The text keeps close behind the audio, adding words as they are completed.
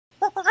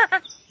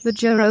The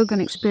Joe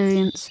Rogan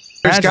Experience.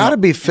 There's got to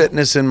be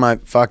fitness in my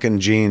fucking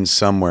genes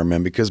somewhere,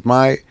 man, because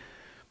my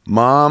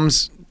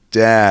mom's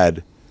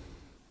dad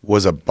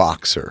was a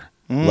boxer.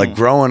 Like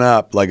growing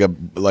up, like a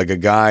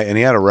guy, and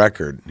he had a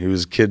record. He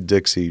was Kid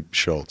Dixie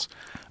Schultz.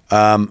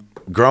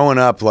 Growing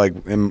up,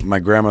 like in my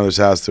grandmother's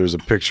house, there was a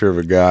picture of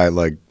a guy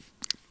like,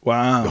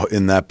 wow,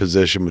 in that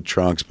position with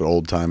trunks, but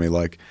old timey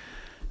like.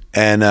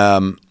 And I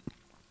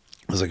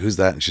was like, "Who's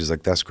that?" And she's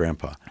like, "That's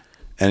Grandpa."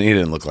 And he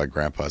didn't look like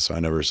Grandpa, so I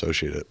never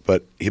associated it.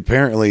 But he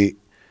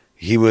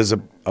was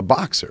a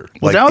boxer.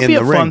 Well, like that would be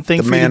a ring, fun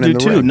thing for you to do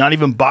too. Ring. Not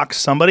even box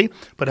somebody,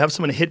 but have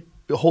someone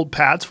hold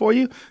pads for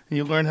you, and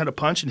you learn how to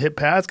punch and hit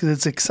pads because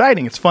it's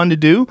exciting. It's fun to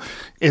do.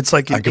 It's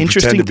like an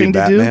interesting thing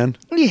to do. And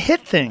you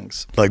hit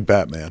things like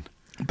Batman.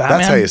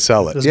 That's how you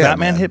sell it. Does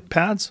Batman hit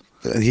pads?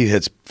 He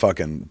hits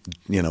fucking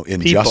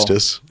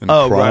injustice and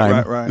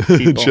crime, right.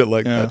 and shit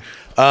like that.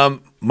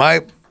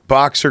 My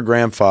boxer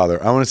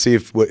grandfather. I want to see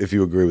if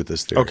you agree with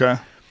this theory. Okay.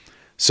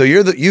 So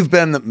you've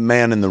been the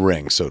man in the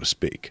ring, so to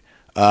speak.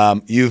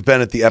 You've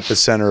been at the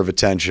epicenter of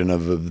attention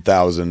of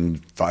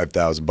 1,000,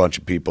 5,000, bunch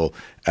of people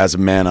as a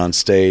man on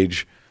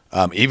stage.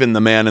 Even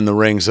the man in the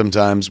ring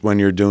sometimes when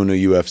you're doing a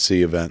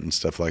UFC event and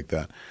stuff like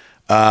that.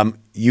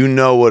 You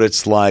know what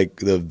it's like,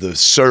 the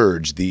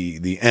surge,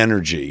 the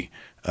energy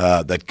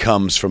that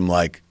comes from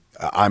like,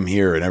 I'm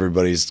here and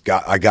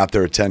I got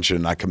their attention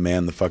and I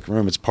command the fucking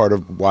room. It's part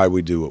of why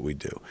we do what we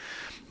do.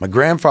 My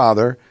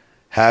grandfather,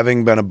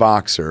 having been a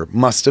boxer,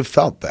 must have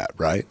felt that,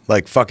 right?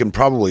 Like fucking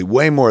probably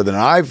way more than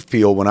I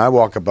feel when I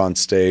walk up on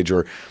stage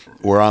or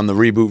on the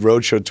Reboot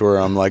Roadshow tour.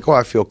 I'm like, oh,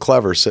 I feel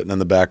clever sitting in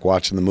the back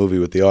watching the movie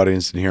with the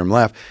audience and hear him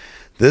laugh.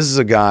 This is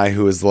a guy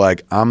who is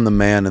like, I'm the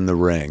man in the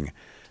ring.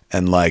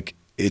 And like,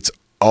 it's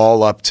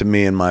all up to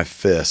me and my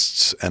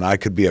fists. And I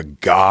could be a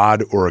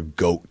god or a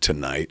goat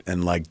tonight.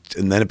 And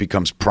then it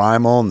becomes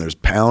primal and there's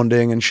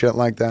pounding and shit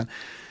like that.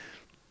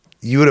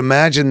 You would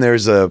imagine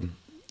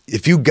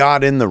if you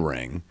got in the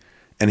ring,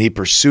 and he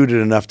pursued it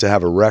enough to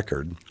have a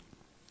record,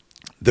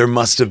 there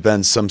must have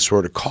been some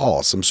sort of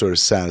call, some sort of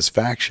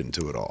satisfaction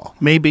to it all.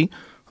 Maybe.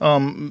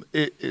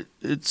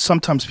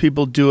 Sometimes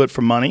people do it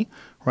for money,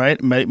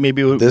 right?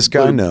 Maybe this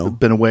guy, no.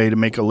 Been a way to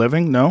make a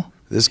living, no?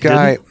 This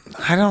guy,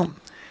 I don't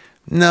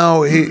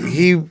know.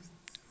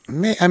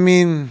 I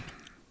mean...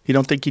 You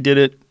don't think he did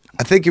it?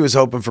 I think he was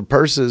hoping for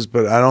purses,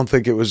 but I don't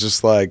think it was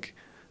just like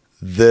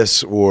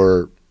this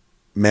or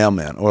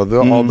mailman.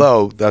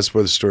 Although that's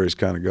where the story's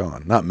kind of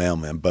going. Not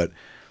mailman, but...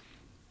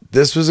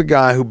 This was a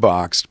guy who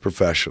boxed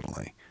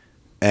professionally.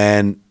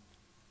 And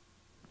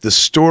the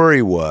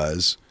story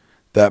was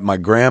that my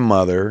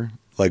grandmother,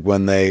 like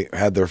when they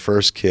had their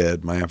first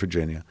kid, my Aunt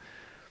Virginia,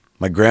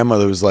 my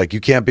grandmother was like, you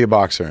can't be a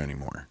boxer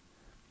anymore.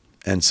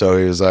 And so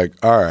he was like,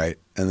 all right.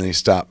 And then he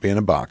stopped being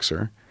a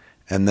boxer.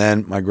 And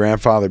then my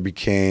grandfather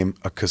became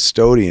a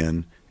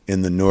custodian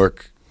in the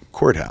Newark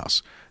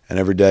courthouse. And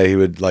every day he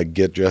would like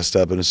get dressed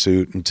up in a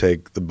suit and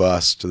take the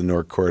bus to the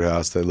Newark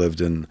courthouse. They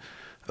lived in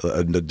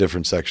a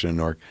different section of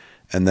Newark,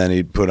 and then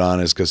he'd put on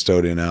his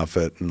custodian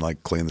outfit and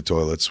like clean the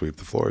toilets, sweep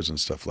the floors and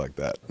stuff like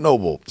that.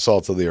 Noble,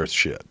 salt of the earth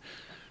shit.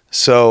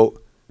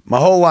 So my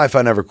whole life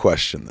I never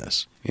questioned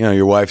this. You know,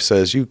 your wife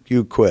says you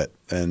quit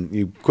and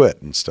you quit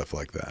and stuff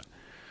like that.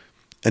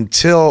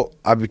 Until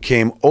I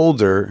became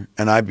older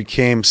and I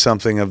became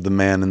something of the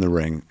man in the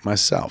ring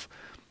myself.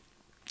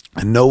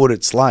 I know what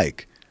it's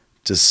like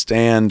to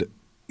stand,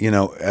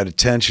 at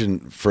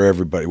attention for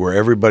everybody,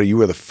 where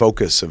you are the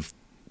focus of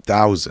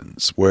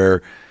thousands,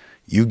 where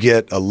you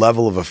get a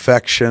level of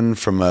affection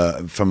from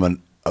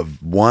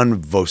one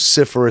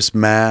vociferous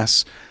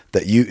mass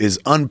that is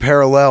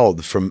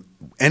unparalleled from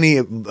any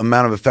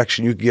amount of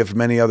affection you can get from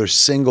any other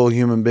single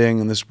human being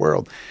in this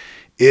world.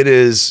 It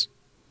is,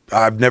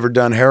 I've never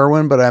done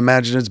heroin, but I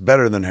imagine it's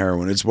better than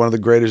heroin. It's one of the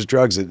greatest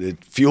drugs.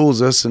 It fuels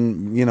us,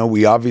 and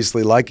we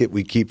obviously like it.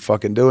 We keep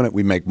fucking doing it.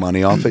 We make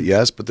money off it,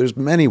 yes, but there's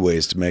many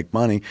ways to make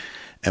money.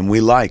 And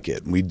we like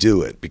it, and we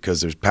do it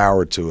because there's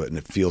power to it, and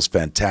it feels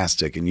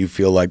fantastic, and you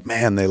feel like,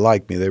 man, they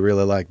like me, they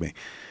really like me.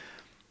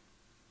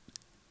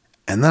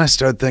 And then I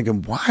started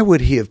thinking, why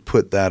would he have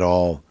put that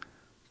all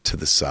to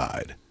the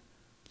side?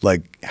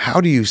 Like, how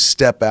do you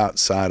step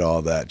outside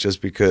all that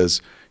just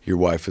because your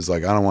wife is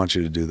like, I don't want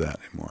you to do that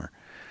anymore?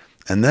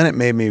 And then it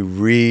made me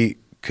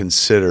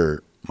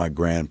reconsider my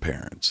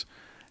grandparents.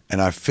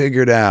 And I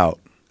figured out,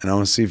 and I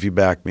want to see if you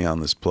back me on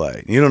this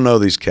play. You don't know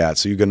these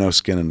cats, so you got no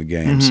skin in the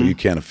game, so you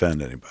can't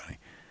offend anybody.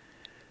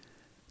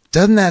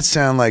 Doesn't that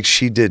sound like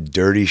she did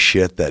dirty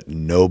shit that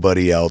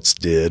nobody else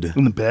did?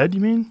 In the bed, you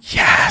mean?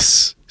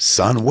 Yes.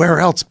 Son, where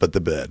else but the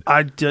bed?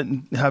 I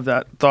didn't have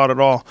that thought at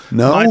all.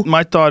 No?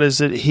 My thought is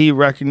that he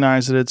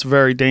recognized that it's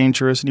very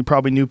dangerous, and he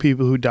probably knew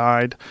people who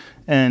died,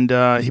 And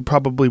he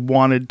probably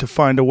wanted to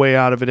find a way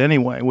out of it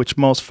anyway, which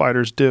most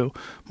fighters do.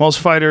 Most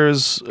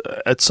fighters,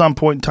 at some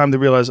point in time, they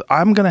realize,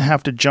 I'm going to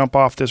have to jump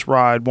off this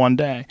ride one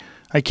day.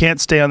 I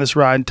can't stay on this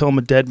ride until I'm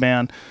a dead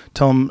man,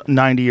 until I'm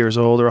 90 years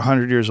old or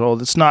 100 years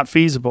old. It's not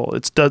feasible.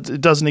 It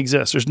doesn't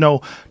exist. There's no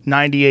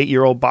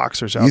 98-year-old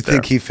boxers out there. You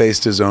think he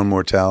faced his own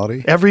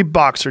mortality? Every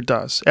boxer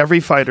does.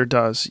 Every fighter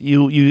does.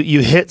 You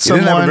hit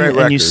someone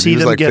and you see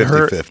them get 50-50.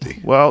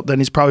 hurt. Well, then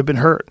he's probably been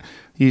hurt.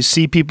 You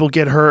see people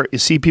get hurt. You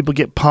see people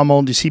get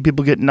pummeled. You see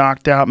people get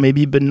knocked out.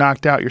 Maybe you've been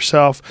knocked out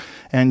yourself,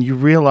 and you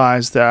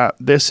realize that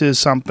this is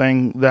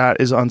something that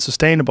is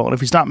unsustainable. And if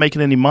he's not making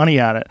any money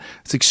at it,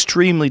 it's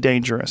extremely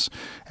dangerous.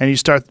 And you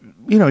start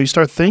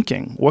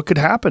thinking, what could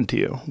happen to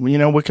you?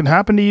 What can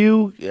happen to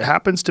you, it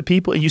happens to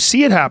people. And you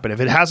see it happen. If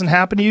it hasn't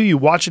happened to you, you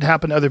watch it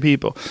happen to other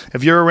people.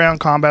 If you're around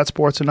combat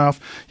sports enough,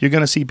 you're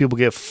going to see people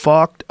get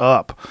fucked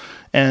up.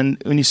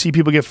 And when you see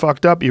people get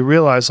fucked up, you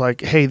realize,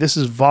 like, hey, this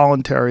is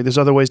voluntary. There's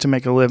other ways to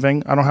make a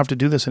living. I don't have to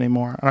do this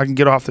anymore. I can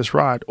get off this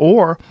ride.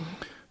 Or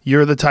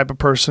you're the type of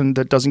person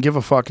that doesn't give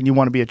a fuck and you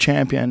want to be a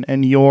champion.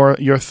 And your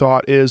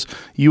thought is,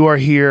 you are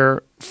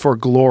here for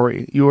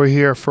glory. You are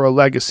here for a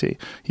legacy.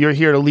 You're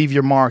here to leave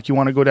your mark. You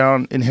want to go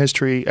down in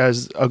history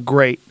as a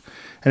great.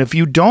 And if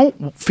you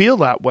don't feel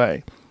that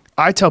way,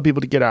 I tell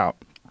people to get out.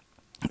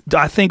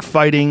 I think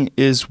fighting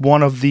is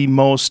one of the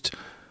most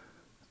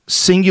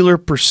singular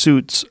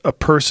pursuits a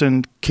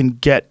person can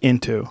get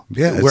into.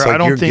 Yeah, it's like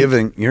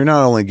you're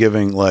not only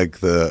giving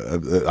like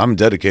I'm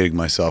dedicating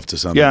myself to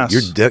something. Yes.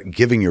 You're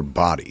giving your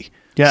body.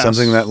 Yes.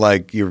 Something that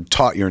like you're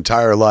taught your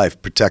entire life,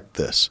 protect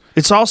this.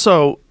 It's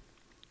also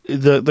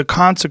the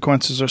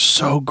consequences are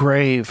so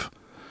grave.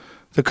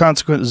 The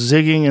consequence,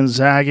 zigging and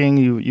zagging,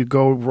 you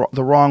go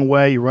the wrong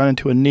way, you run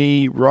into a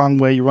knee, wrong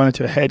way, you run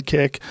into a head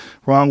kick,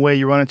 wrong way,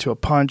 you run into a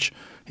punch.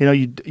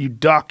 You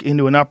duck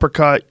into an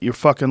uppercut, your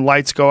fucking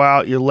lights go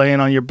out, you're laying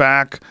on your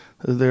back,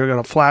 they've got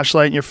a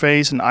flashlight in your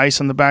face and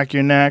ice on the back of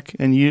your neck,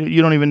 and you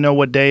don't even know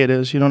what day it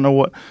is. You don't know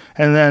what,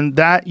 and then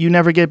that you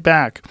never get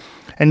back.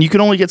 And you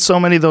can only get so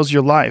many of those in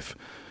your life.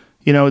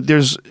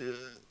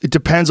 It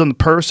depends on the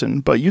person,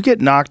 but you get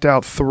knocked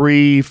out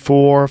 3,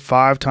 4,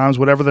 5 times,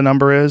 whatever the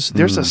number is.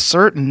 There's a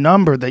certain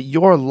number that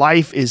your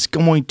life is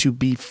going to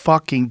be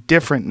fucking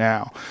different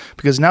now,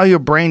 because now your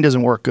brain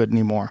doesn't work good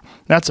anymore.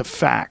 That's a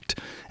fact.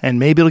 And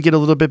maybe it'll get a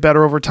little bit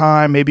better over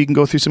time. Maybe you can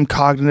go through some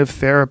cognitive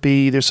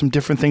therapy. There's some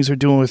different things they're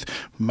doing with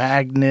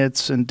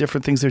magnets and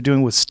different things they're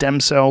doing with stem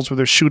cells where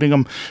they're shooting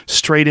them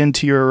straight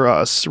into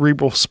your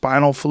cerebral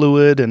spinal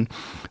fluid. And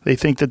they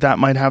think that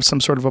might have some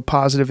sort of a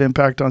positive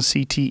impact on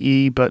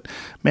CTE. But,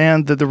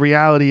 man, the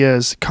reality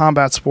is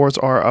combat sports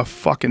are a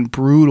fucking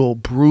brutal,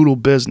 brutal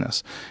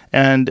business.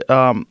 And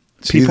so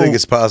you think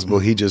it's possible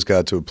he just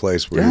got to a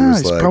place where he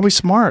was he's probably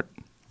smart.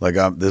 Like,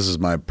 this is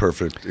my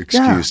perfect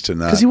excuse to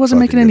not. Because he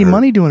wasn't making any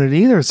money doing it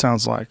either, it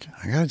sounds like.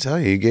 I got to tell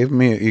you, he gave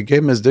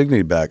him his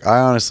dignity back. I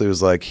honestly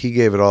was like, he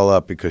gave it all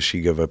up because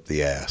she gave up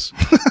the ass.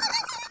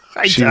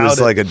 She was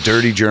like a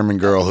dirty German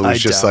girl who was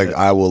just like,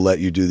 I will let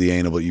you do the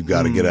anal, but you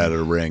got to get out of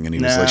the ring. And he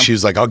was like, she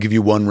was like, I'll give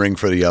you one ring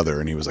for the other.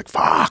 And he was like,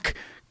 fuck.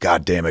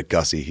 God damn it,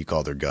 Gussie. He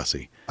called her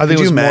Gussie. I think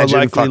Could it was you imagine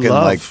more likely fucking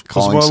love. like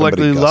calling it was more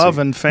somebody likely Gussie? love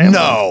and family.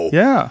 No.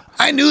 Yeah.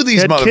 I knew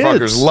these motherfuckers.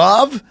 Kids.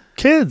 Love?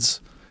 Kids.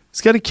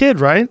 He's got a kid,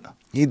 right?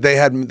 They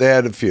had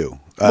a few.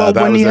 Well,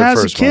 when he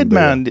has a kid,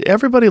 one, man,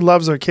 everybody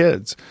loves their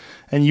kids.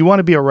 And you want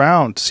to be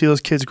around to see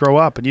those kids grow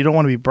up, and you don't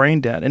want to be brain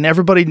dead. And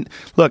everybody,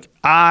 look,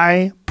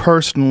 I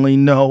personally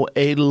know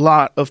a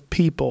lot of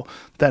people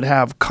that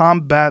have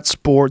combat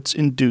sports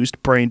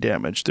induced brain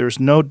damage. There's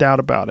no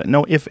doubt about it.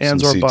 No ifs,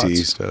 ands, or buts.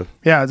 CTE stuff.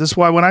 Yeah, this is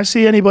why when I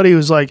see anybody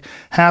who's like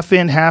half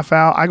in, half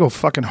out, I go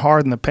fucking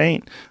hard in the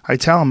paint. I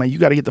tell them, man, you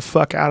got to get the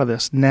fuck out of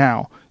this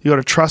now. You got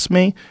to trust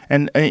me.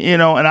 And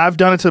and I've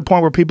done it to the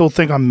point where people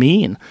think I'm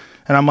mean.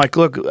 And I'm like,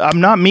 look,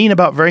 I'm not mean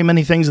about very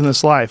many things in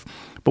this life.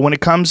 But when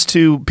it comes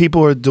to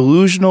people who are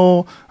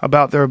delusional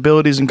about their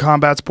abilities in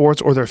combat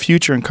sports or their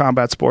future in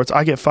combat sports,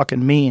 I get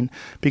fucking mean,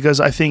 because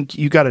I think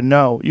you got to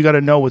know. You got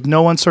to know with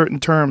no uncertain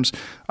terms.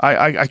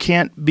 I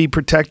can't be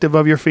protective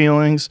of your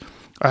feelings.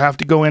 I have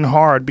to go in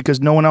hard because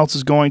no one else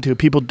is going to.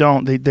 People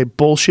don't. They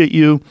bullshit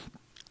you.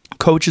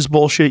 Coaches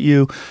bullshit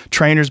you.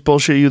 Trainers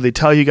bullshit you. They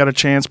tell you got a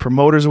chance.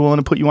 Promoters are willing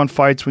to put you on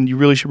fights when you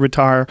really should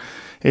retire.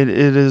 It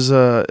is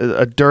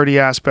a dirty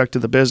aspect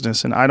of the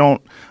business, and I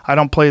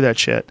don't play that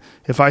shit.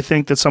 If I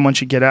think that someone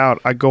should get out,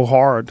 I go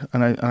hard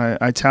and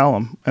I tell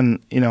them.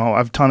 And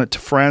I've done it to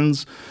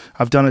friends.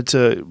 I've done it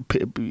to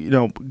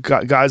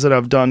guys that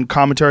I've done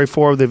commentary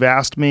for. They've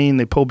asked me and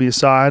they pulled me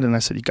aside, and I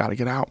said, "You got to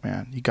get out,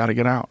 man. You got to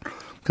get out."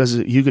 Because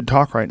you could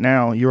talk right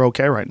now, you're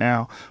okay right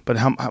now, but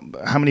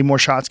how many more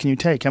shots can you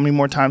take? How many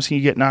more times can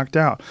you get knocked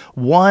out?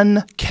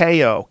 One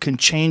KO can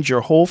change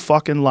your whole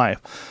fucking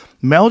life.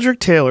 Meldrick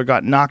Taylor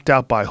got knocked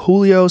out by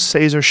Julio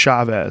Cesar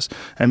Chavez,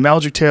 and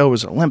Meldrick Taylor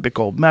was an Olympic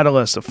gold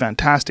medalist, a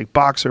fantastic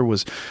boxer,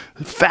 was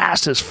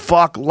fast as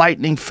fuck,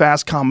 lightning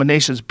fast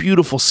combinations,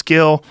 beautiful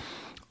skill.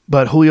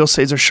 But Julio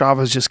Cesar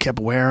Chavez just kept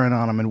wearing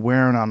on him,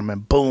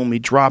 and boom, he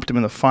dropped him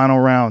in the final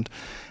round.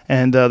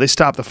 And they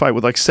stopped the fight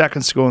with like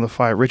seconds to go in the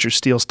fight. Richard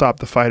Steele stopped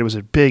the fight. It was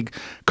a big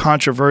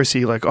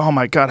controversy. Like, oh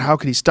my God, how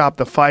could he stop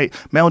the fight?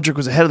 Meldrick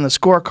was ahead in the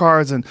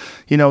scorecards, and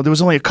there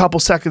was only a couple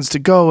seconds to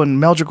go,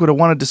 and Meldrick would have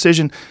won a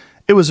decision.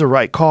 It was the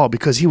right call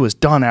because he was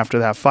done after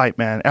that fight,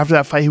 man. After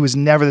that fight, he was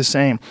never the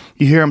same.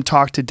 You hear him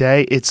talk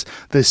today, it's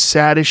the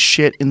saddest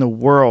shit in the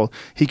world.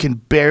 He can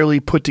barely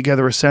put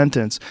together a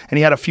sentence. And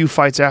he had a few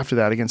fights after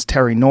that against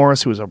Terry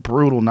Norris, who was a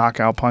brutal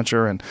knockout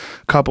puncher, and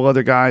a couple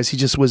other guys. He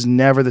just was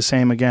never the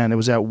same again. It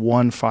was that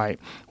one fight,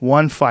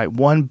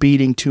 one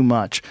beating too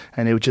much.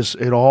 And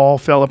it all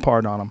fell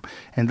apart on him.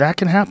 And that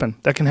can happen.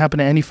 That can happen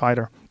to any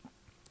fighter.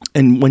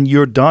 And when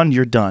you're done,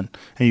 you're done.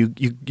 And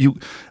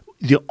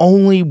the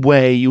only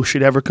way you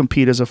should ever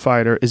compete as a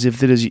fighter is if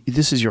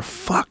this is your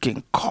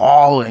fucking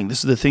calling. This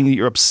is the thing that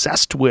you're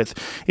obsessed with.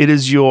 It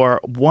is your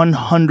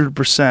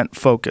 100%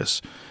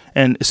 focus.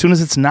 And as soon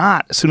as it's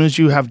not, as soon as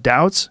you have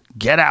doubts,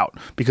 get out,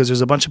 because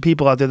there's a bunch of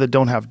people out there that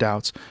don't have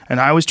doubts.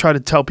 And I always try to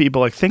tell people,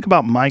 like, think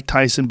about Mike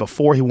Tyson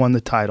before he won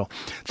the title.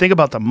 Think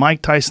about the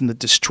Mike Tyson that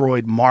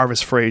destroyed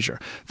Marvis Frazier.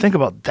 Think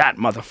about that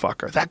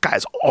motherfucker. That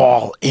guy's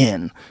all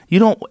in. You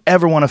don't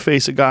ever want to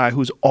face a guy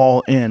who's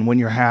all in when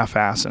you're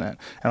half-assing it.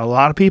 And a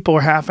lot of people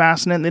are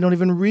half-assing it, and they don't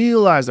even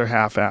realize they're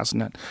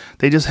half-assing it.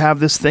 They just have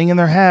this thing in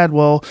their head,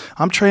 well,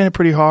 I'm training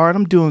pretty hard.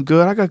 I'm doing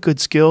good. I got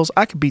good skills.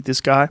 I could beat this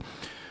guy.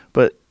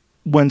 But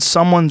when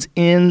someone's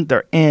in,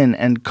 they're in,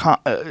 and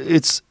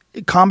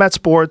combat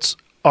sports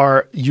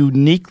are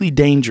uniquely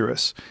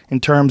dangerous in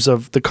terms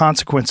of the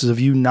consequences of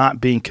you not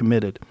being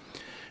committed.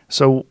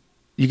 So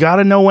you got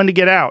to know when to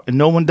get out, and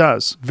no one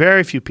does.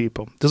 Very few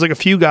people. There's like a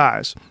few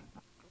guys.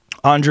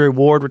 Andre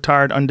Ward,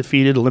 retired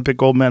undefeated, Olympic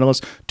gold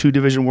medalist,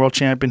 2-division world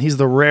champion. He's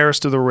the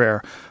rarest of the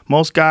rare.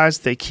 Most guys,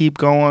 they keep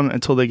going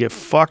until they get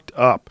fucked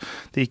up.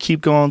 They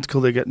keep going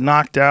until they get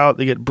knocked out,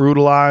 they get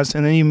brutalized,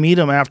 and then you meet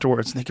them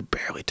afterwards, and they can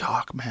barely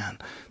talk, man.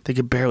 They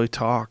can barely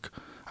talk.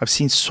 I've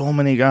seen so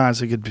many guys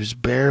that could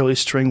just barely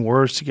string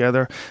words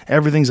together.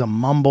 Everything's a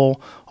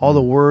mumble. All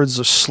the words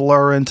are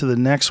slur into the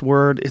next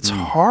word. It's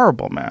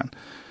horrible, man.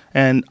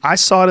 And I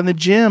saw it in the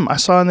gym. I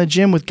saw it in the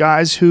gym with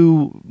guys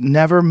who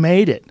never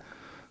made it.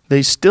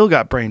 They still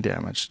got brain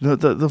damage.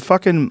 The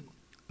fucking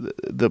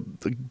the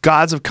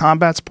gods of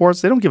combat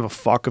sports, they don't give a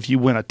fuck if you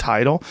win a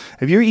title.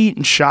 If you're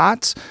eating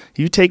shots,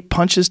 you take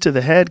punches to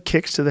the head,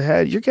 kicks to the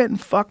head, you're getting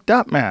fucked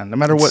up, man. No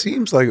matter what. It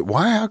seems like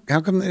how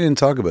come they didn't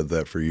talk about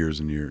that for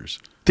years and years?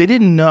 They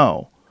didn't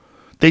know.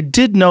 They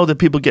did know that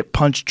people get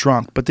punched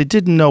drunk, but they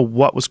didn't know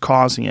what was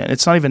causing it.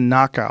 It's not even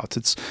knockouts.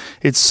 It's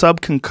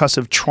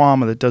subconcussive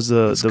trauma that does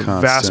the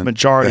vast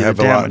majority of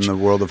the damage. They have a lot in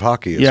the world of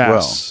hockey as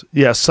well.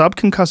 Yeah,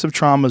 subconcussive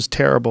trauma is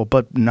terrible,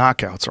 but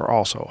knockouts are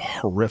also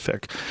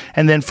horrific.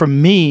 And then for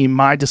me,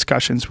 my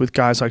discussions with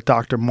guys like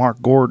Dr.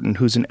 Mark Gordon,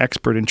 who's an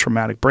expert in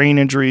traumatic brain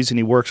injuries, and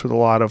he works with a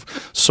lot of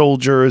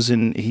soldiers,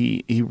 and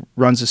he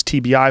runs this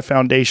TBI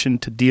foundation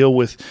to deal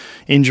with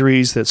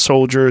injuries that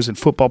soldiers and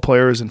football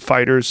players and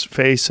fighters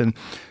face, and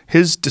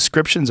his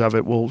descriptions of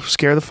it will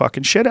scare the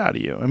fucking shit out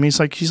of you. I mean,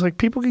 he's like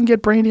people can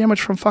get brain damage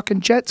from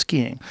fucking jet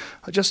skiing.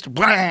 Just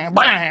blah,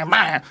 blah,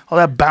 blah. All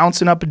that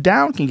bouncing up and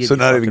down can get so you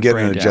not even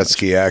getting in a damage. Jet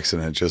ski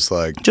accident,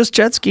 just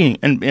jet skiing.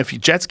 And if you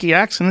jet ski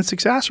accidents,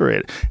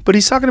 exacerbate it. But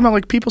he's talking about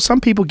like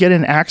some people get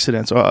in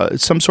accidents,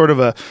 some sort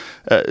of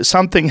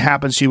something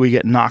happens to you where you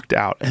get knocked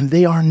out, and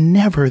they are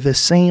never the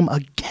same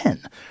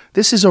again.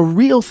 This is a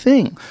real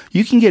thing.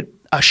 You can get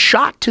a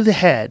shot to the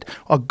head,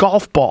 a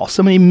golf ball,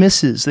 somebody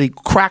misses, they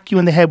crack you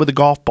in the head with a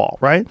golf ball,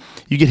 right?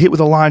 You get hit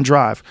with a line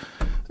drive.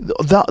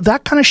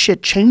 That kind of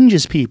shit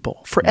changes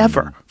people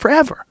forever,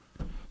 forever.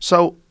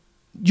 So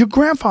your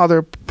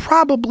grandfather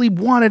probably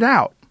wanted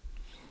out.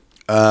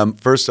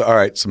 First, all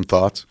right, some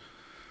thoughts.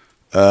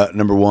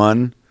 Number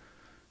one,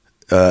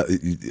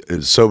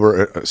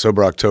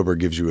 Sober October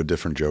gives you a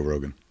different Joe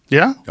Rogan.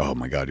 Yeah? Oh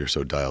my God, you're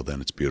so dialed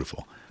in. It's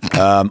beautiful.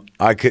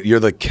 You're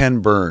the Ken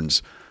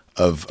Burns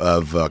of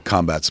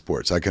combat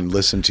sports. I can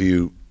listen to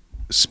you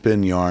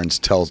spin yarns,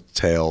 tell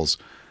tales.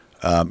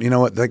 You know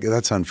what?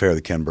 That's unfair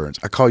to Ken Burns.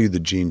 I call you the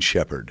Gene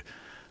Shepard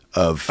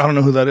of. I don't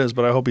know who that is,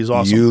 but I hope he's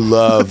awesome. You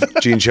love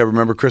Gene Shepard.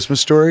 Remember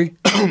Christmas Story?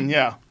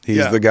 Yeah.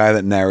 He's the guy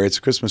that narrates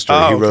Christmas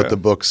Story. He wrote the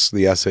books,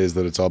 the essays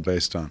that it's all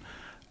based on.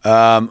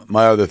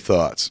 My other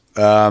thoughts.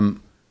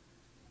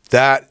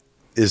 That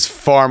is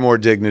far more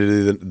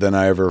dignity than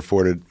I ever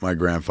afforded my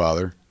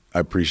grandfather. I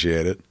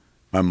appreciate it.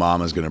 My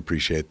mom is going to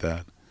appreciate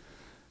that.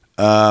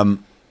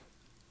 And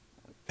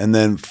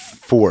then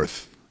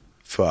fourth,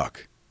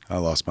 fuck, I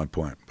lost my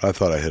point, but I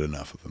thought I hit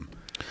enough of them.